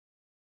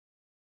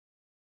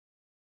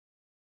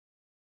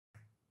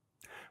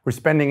We're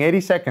spending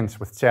 80 seconds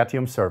with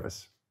CERTIUM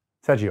service.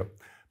 Sergio,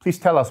 please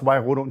tell us why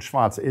Rohde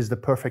Schwarz is the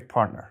perfect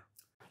partner.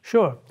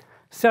 Sure.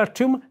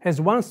 CERTIUM has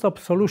one-stop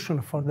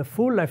solution for the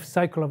full life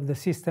cycle of the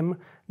system,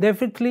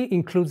 definitely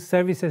includes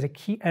service as a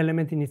key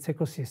element in its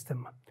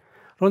ecosystem.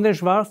 Rohde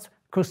Schwarz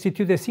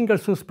constitutes a single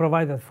source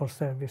provider for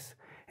service,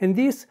 and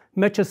this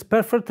matches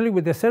perfectly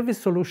with the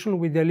service solution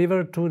we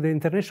deliver to the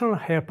international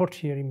airport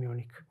here in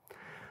Munich.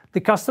 The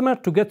customer,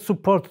 to get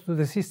support to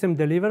the system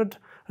delivered,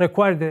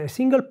 required a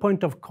single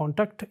point of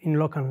contact in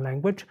local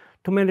language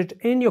to manage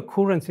any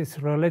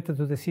occurrences related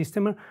to the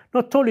system,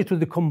 not only to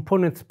the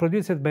components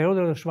produced by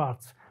Rohde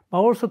Schwarz, but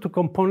also to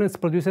components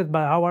produced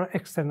by our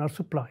external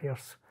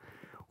suppliers.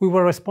 We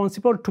were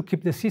responsible to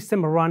keep the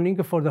system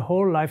running for the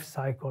whole life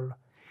cycle.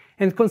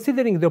 And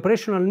considering the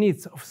operational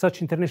needs of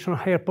such international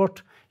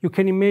airport, you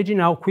can imagine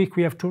how quick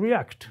we have to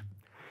react.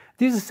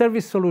 This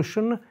service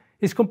solution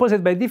is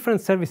composed by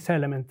different service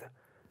elements,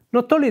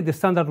 not only the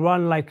standard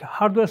one like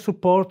hardware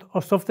support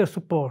or software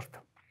support,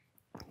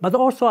 but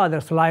also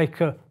others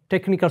like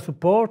technical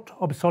support,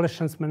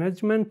 obsolescence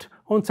management,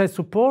 on-site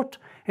support,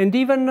 and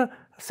even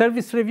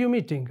service review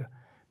meeting,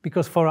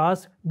 because for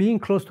us, being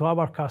close to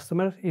our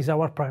customers is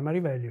our primary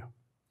value.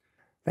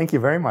 Thank you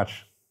very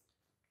much.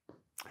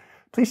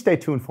 Please stay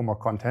tuned for more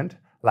content,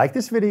 like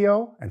this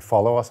video, and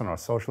follow us on our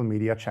social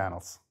media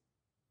channels.